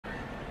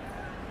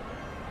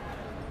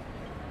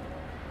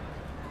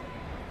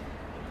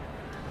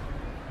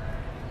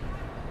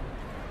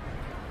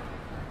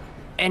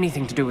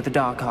Anything to do with the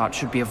dark art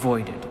should be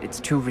avoided.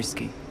 It's too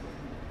risky.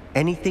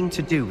 Anything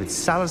to do with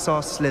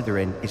Salazar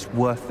Slytherin is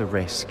worth the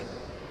risk.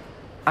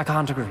 I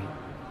can't agree.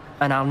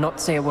 And I'll not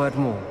say a word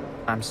more.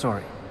 I'm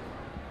sorry.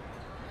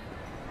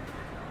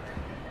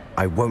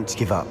 I won't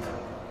give up.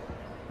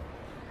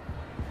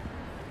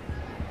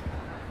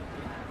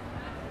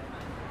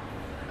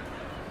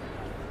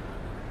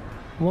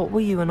 What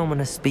were you and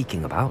Ominous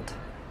speaking about?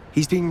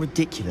 He's being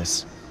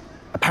ridiculous.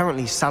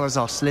 Apparently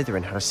Salazar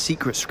Slytherin had a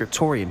secret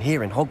scriptorium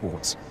here in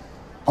Hogwarts.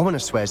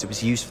 Ominous swears it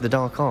was used for the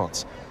dark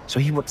arts, so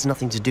he wants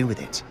nothing to do with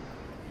it.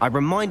 I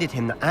reminded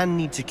him that Anne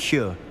needs a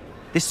cure.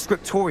 This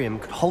scriptorium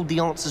could hold the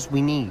answers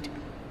we need.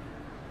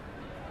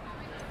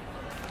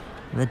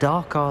 The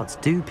dark arts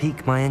do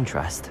pique my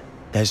interest.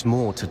 There's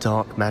more to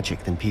dark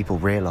magic than people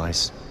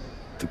realize.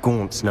 The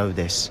Gaunts know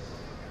this.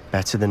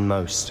 Better than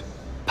most.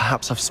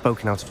 Perhaps I've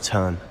spoken out of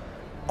turn.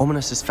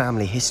 Ominous's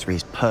family history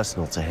is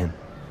personal to him.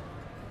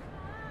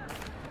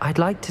 I'd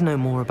like to know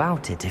more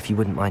about it if you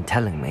wouldn't mind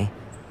telling me.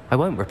 I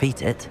won't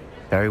repeat it.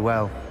 Very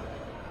well.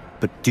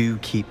 But do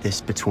keep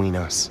this between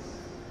us.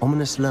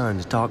 Ominous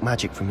learned dark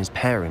magic from his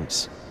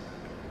parents.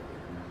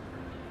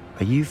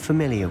 Are you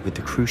familiar with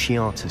the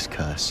Cruciatus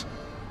Curse?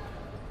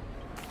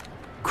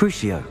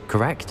 Crucio,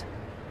 correct?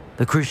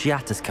 The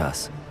Cruciatus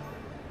Curse.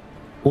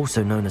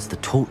 Also known as the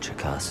Torture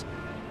Curse.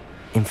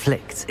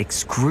 Inflicts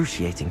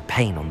excruciating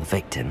pain on the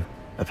victim.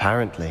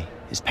 Apparently,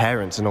 his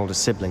parents and older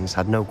siblings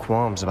had no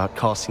qualms about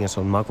casting it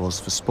on muggles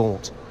for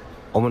sport.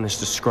 Ominous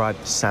described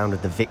the sound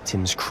of the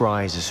victim's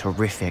cries as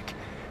horrific,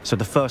 so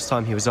the first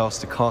time he was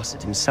asked to cast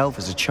it himself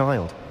as a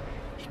child,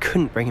 he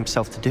couldn't bring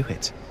himself to do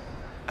it.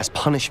 As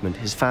punishment,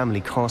 his family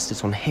cast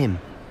it on him.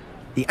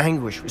 The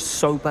anguish was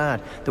so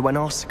bad that when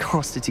asked to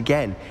cast it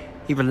again,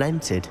 he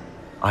relented.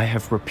 I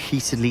have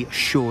repeatedly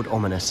assured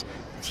Ominous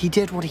that he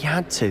did what he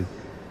had to,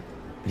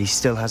 but he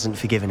still hasn't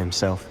forgiven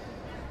himself.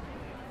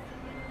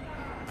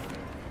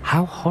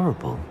 How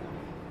horrible.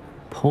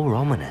 Poor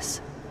Ominous.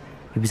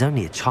 He was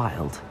only a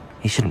child.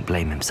 He shouldn't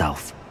blame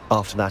himself.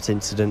 After that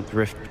incident, the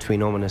rift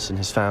between Ominous and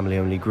his family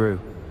only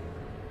grew.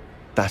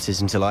 That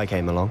is until I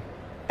came along.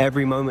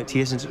 Every moment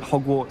he isn't at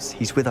Hogwarts,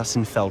 he's with us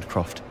in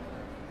Feldcroft.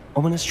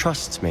 Ominous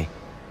trusts me.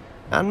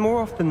 And more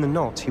often than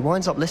not, he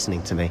winds up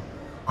listening to me.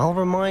 I'll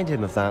remind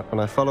him of that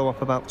when I follow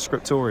up about the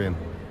scriptorium.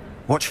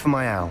 Watch for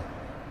my owl.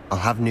 I'll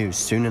have news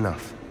soon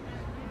enough.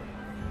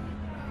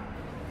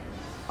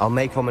 I'll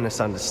make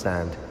Ominous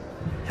understand.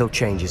 He'll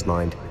change his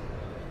mind.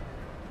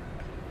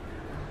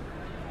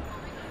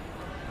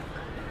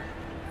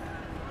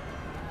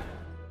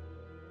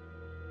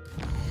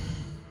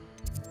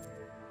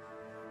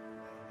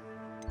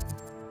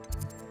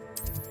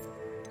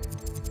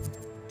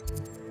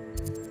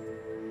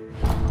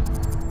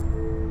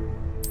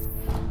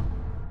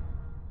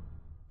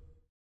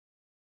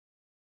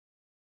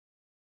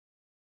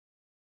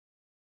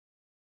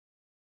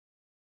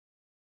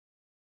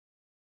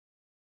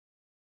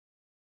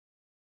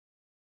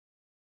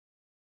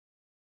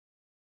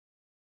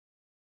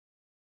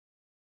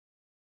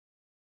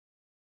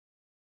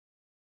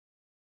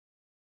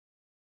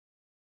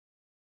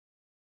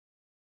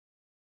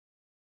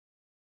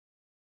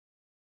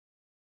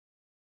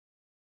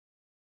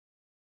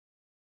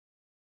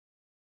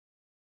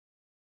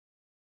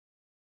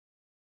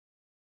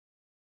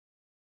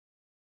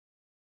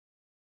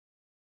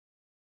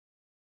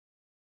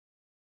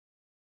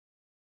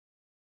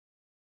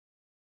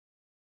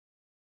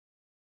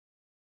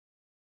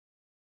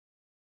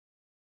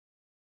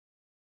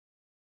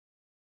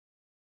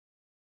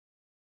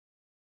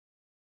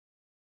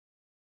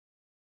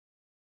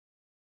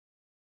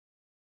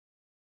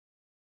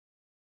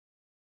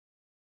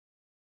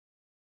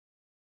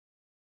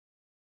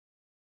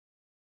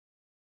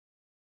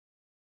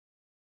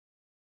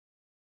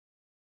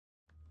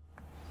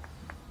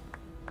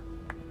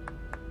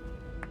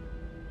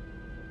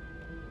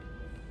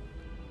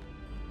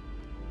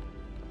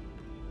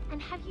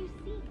 And have you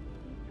seen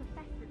these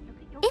professors look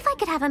at your... If I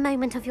could have a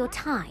moment of your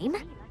time...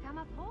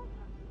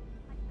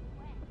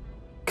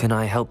 Can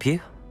I help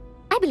you?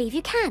 I believe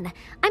you can.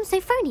 I'm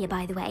Sophronia,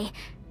 by the way.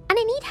 And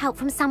I need help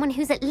from someone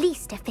who's at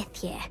least a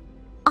 5th year.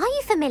 Are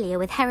you familiar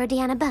with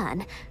Herodiana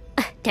Byrne?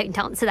 Don't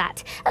answer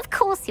that. Of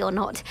course you're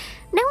not.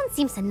 No one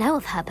seems to know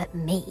of her but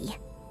me.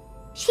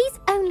 She's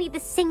only the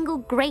single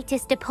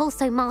greatest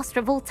Depulso master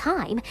of all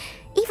time.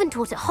 Even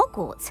taught at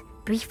Hogwarts,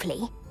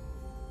 briefly.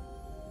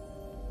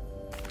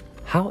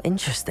 How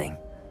interesting.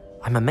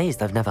 I'm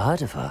amazed I've never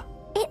heard of her.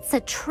 It's a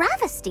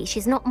travesty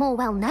she's not more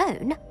well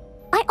known.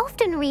 I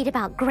often read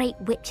about great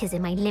witches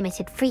in my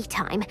limited free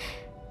time.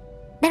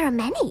 There are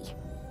many.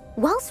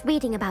 Whilst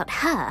reading about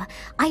her,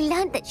 I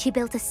learned that she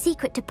built a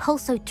secret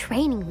Depulso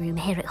training room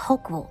here at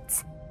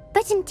Hogwarts.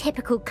 But in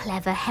typical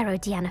clever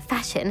Herodiana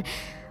fashion,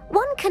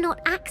 one cannot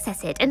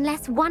access it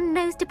unless one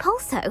knows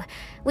Depulso,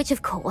 which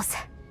of course,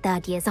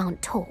 3rd years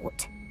aren't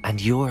taught.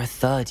 And you're a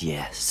 3rd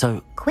year,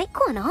 so...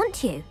 Quick one,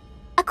 aren't you?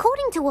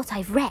 According to what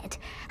I've read,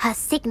 her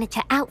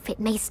signature outfit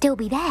may still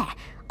be there.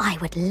 I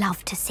would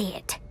love to see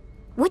it.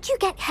 Would you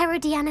get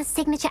Herodiana's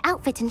signature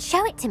outfit and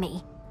show it to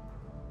me?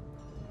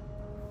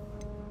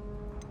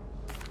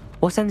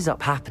 What ended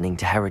up happening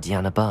to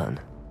Herodiana Byrne?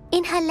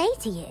 In her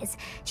later years,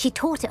 she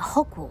taught at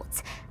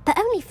Hogwarts, but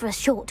only for a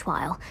short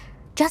while.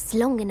 Just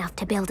long enough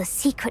to build a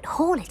secret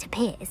hall, it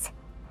appears.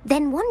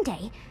 Then one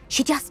day,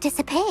 she just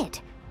disappeared.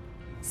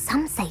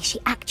 Some say she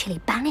actually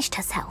banished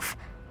herself.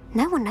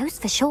 No one knows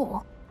for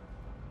sure.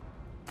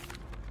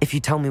 If you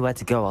tell me where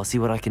to go, I'll see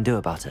what I can do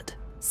about it.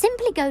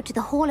 Simply go to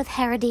the Hall of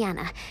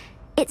Herodiana.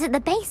 It's at the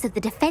base of the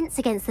Defense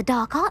Against the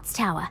Dark Arts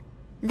Tower.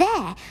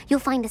 There, you'll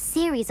find a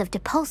series of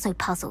Depulso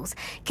puzzles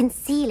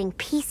concealing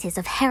pieces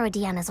of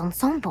Herodiana's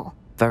ensemble.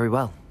 Very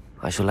well.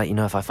 I shall let you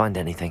know if I find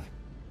anything.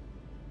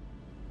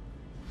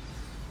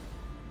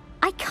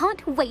 I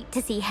can't wait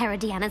to see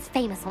Herodiana's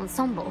famous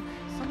ensemble.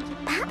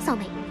 Perhaps I'll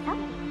make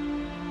some.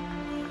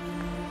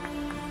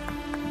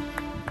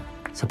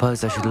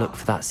 Suppose I should look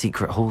for that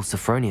secret hall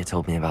Sophronia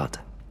told me about.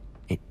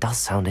 It does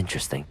sound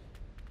interesting.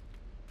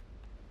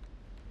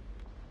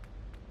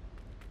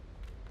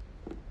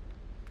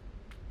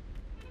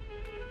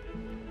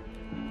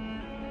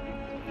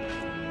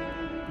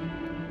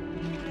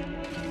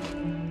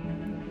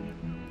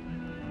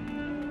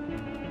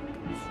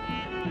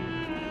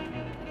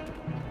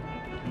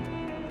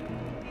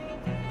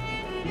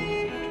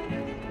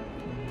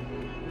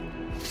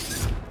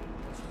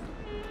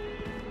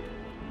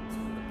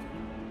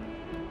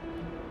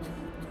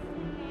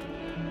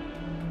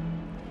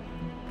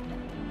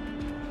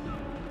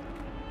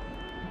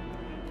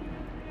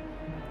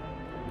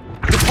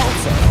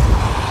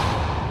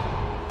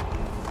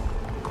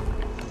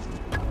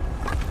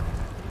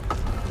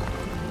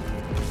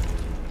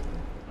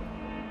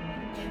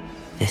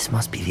 This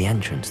must be the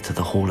entrance to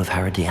the Hall of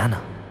Herodiana.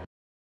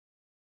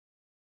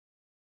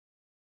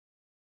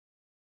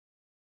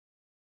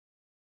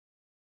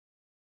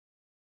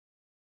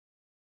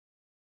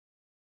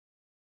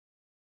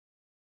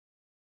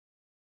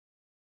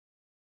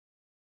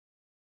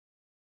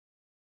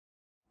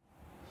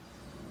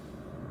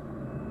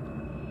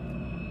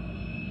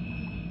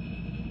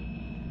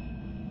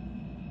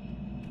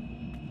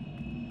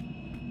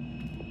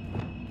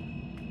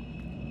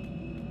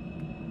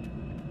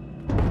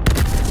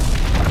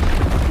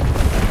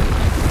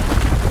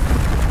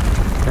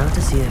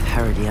 See if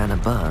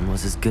Herodiana Byrne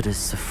was as good as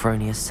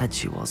Sophronia said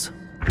she was.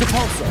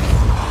 Depulso!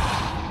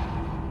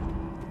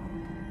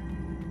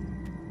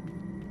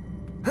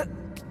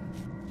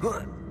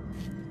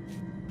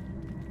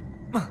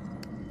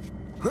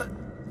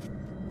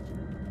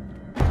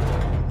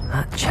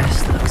 That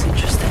chest looks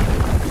interesting.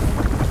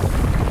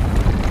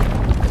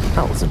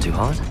 That wasn't too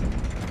hard.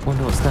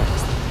 Wonder what's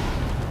next.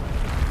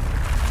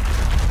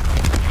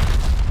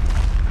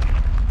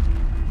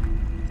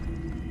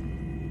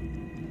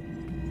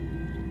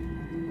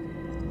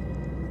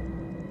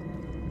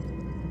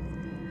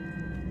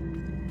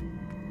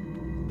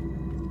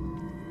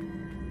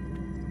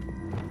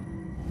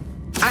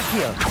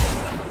 Accio!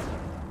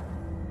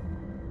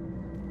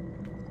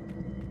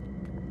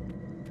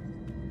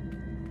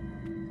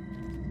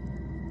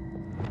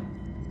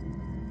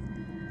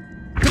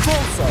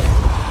 Depulso!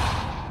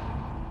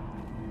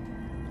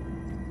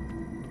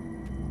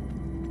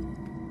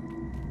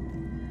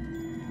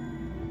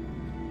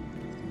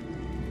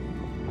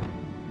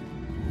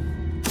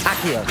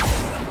 Accio!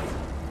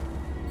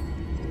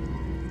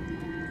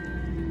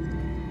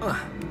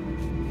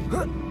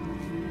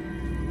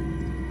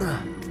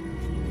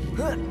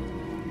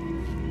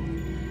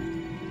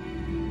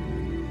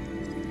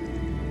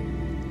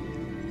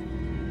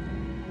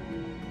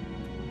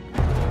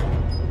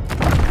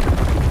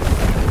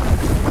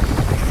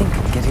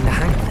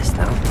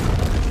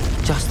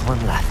 Just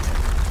one left.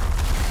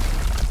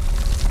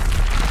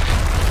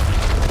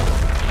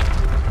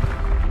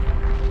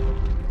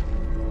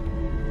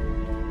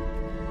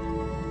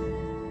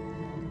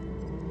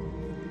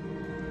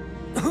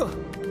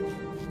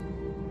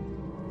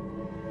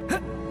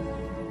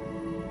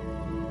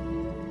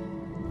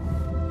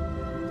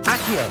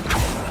 Accio!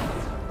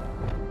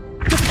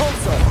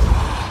 Depulso!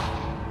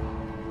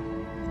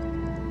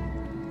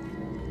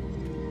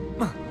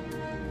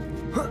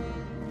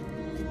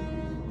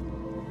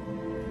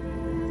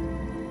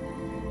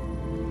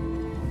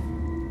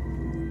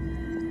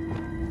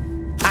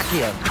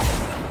 Accio!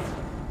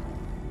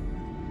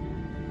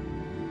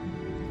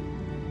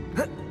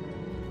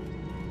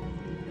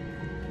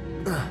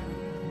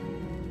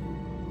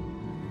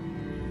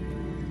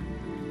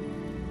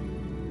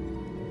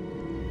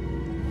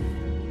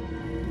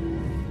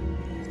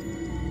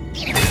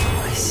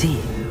 I see.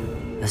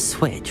 A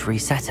switch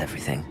reset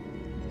everything.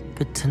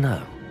 Good to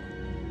know.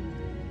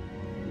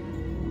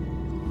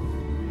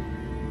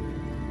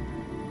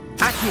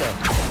 Accio!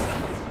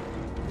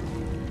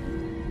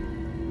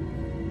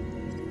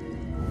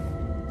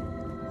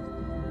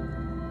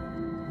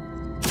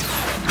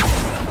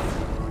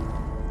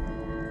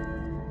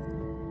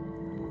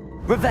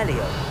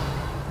 Revelio!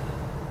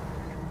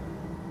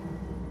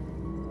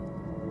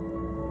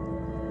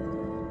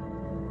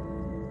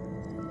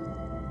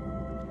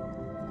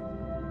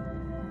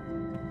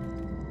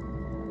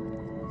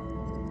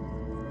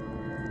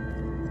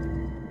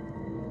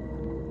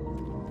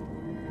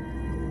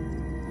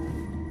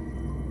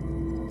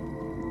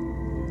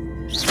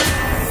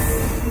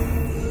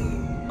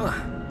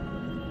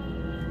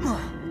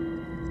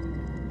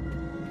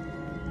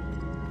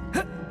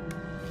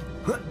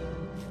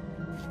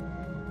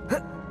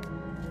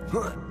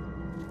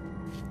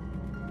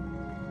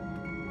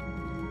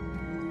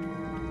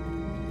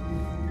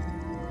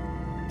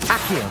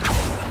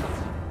 Accio.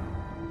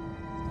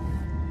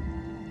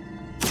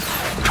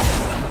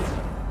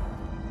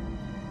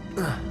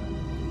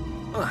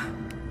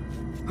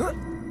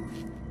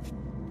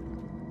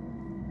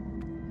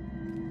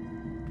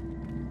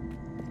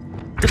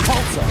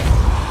 Depulso.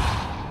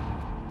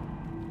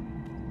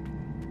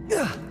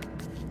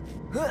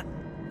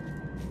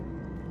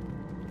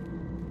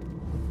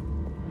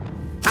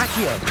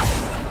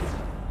 Accio.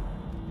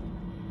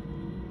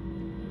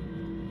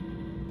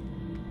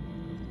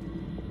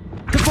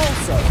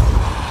 Depulso.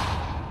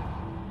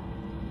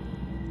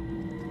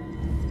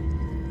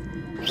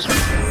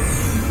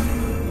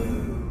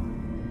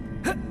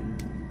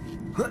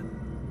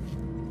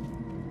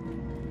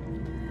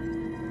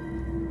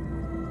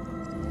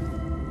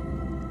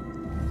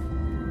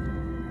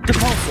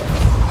 Depulso.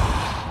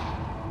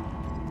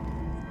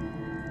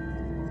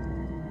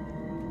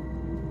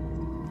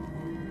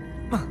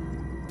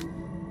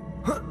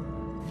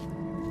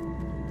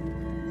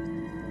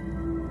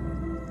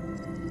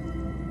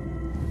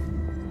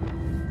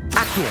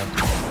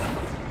 Accio.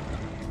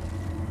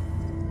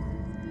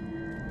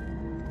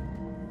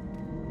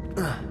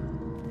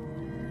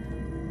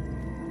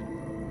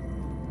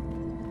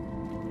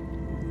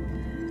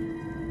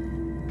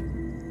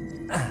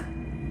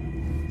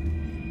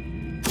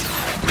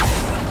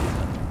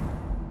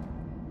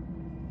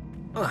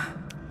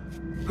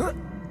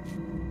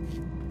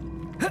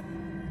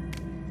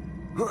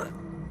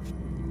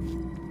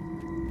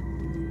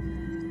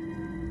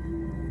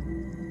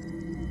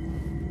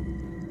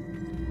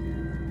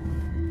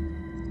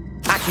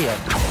 Accio.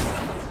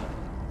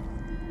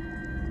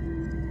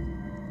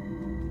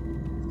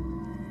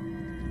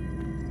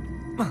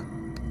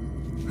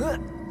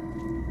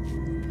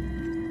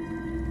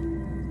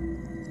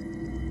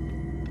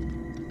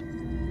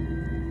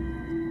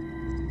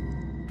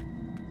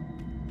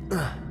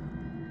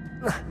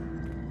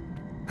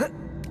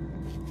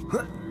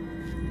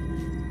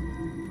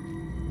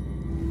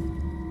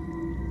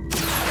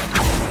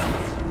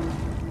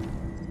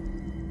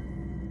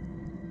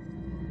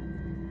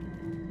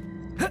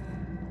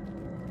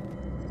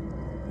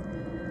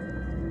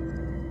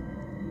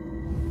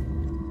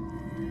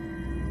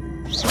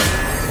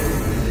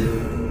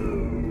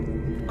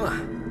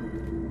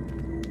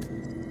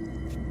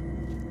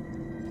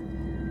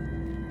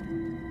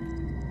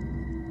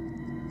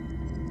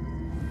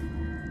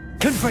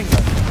 Confringo.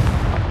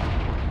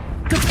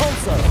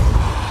 Depulso.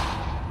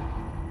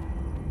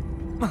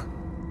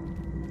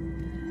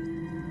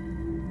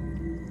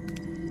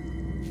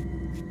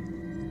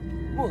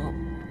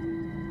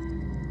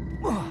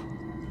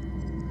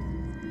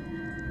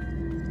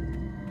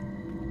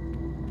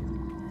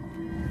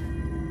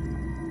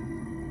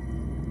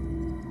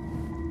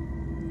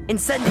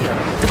 Incendio.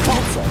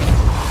 Depulso.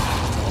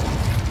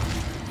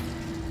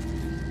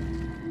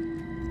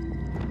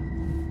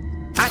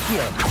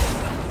 Accio.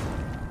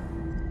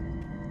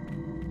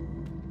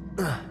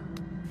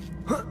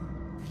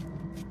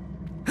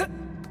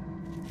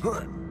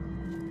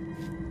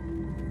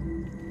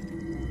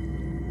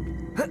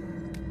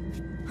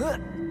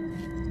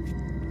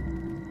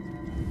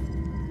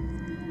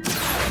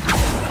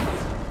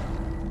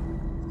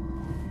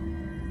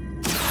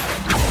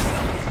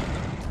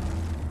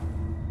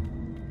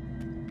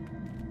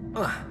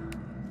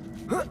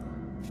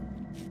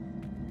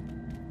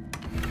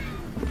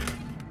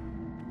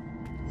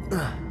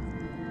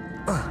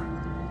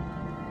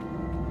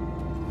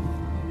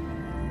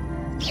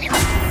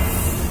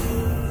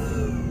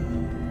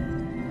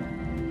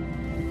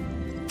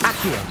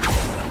 Accio.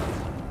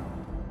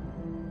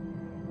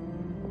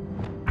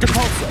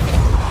 Depulso.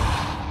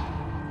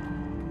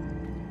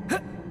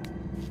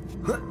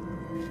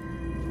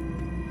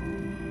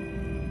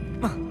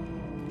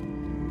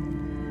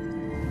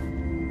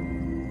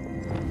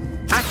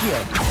 Accio.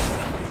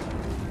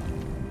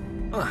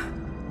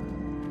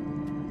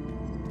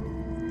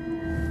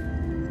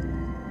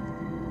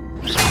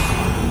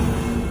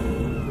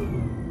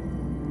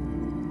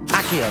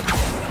 Accio.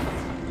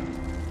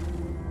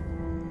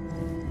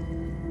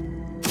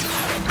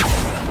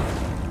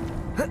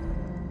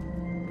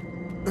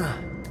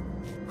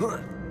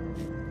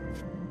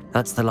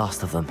 That's the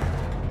last of them.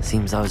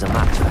 Seems I was a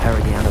match for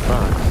Herodiana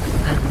Byrne.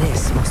 And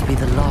this must be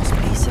the last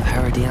piece of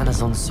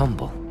Herodiana's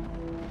ensemble.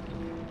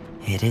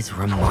 It is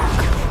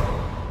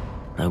remarkable.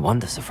 No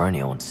wonder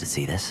Sophronia wants to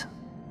see this.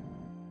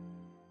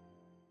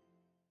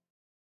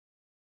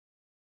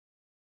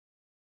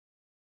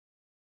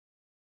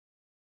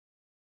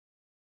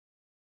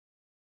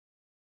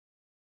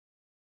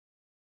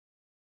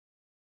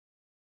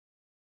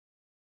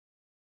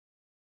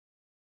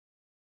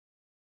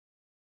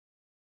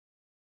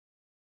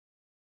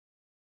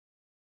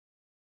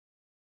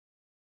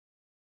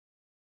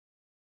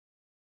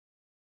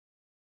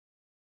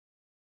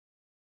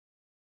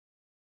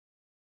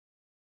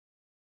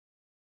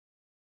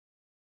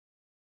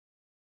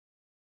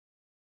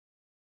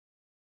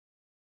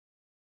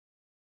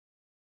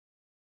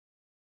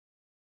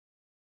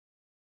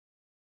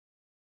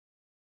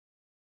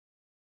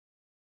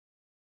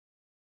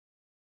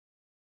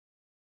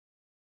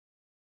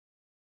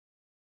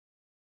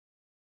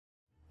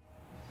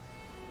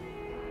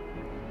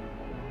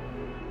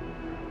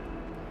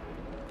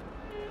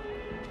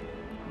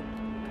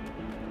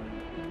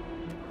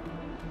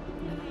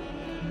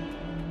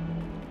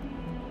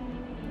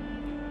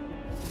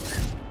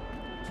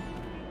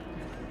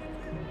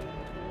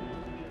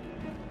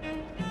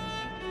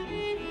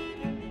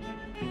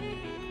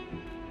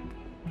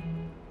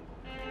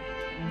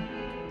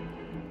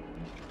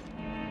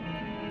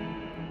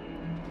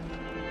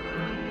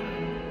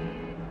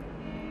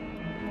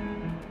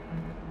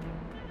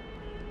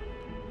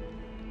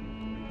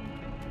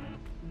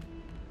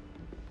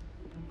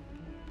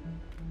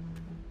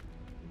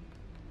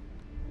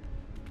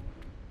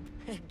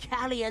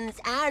 galleons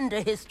and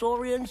a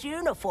historian's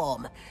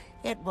uniform.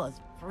 It was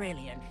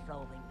brilliant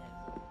solving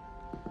this.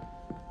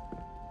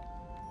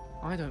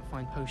 I don't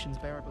find potions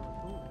bearable at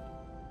all.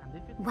 And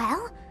if it...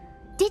 Well,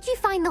 did you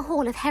find the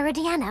Hall of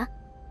Herodiana?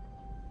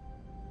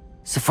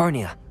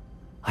 Sophronia,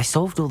 I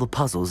solved all the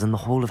puzzles in the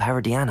Hall of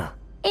Herodiana.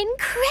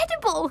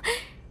 Incredible!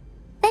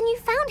 Then you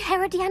found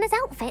Herodiana's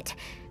outfit.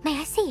 May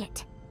I see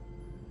it?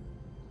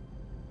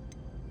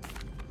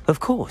 Of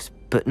course,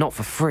 but not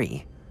for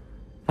free.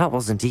 That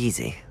wasn't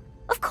easy.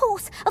 Of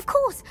course,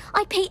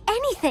 I'd pay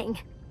anything.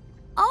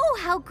 Oh,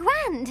 how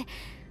grand!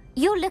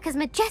 You'll look as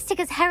majestic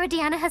as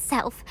Herodiana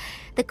herself,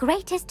 the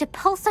greatest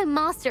Depulso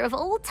master of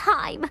all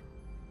time.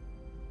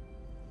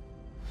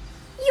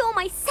 You're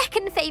my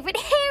second favorite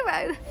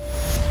hero!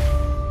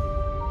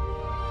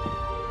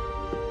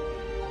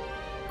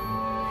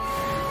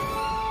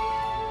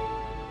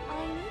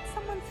 I need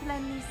someone to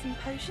lend me some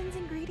potions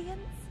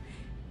ingredients.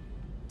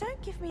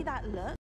 Don't give me that look.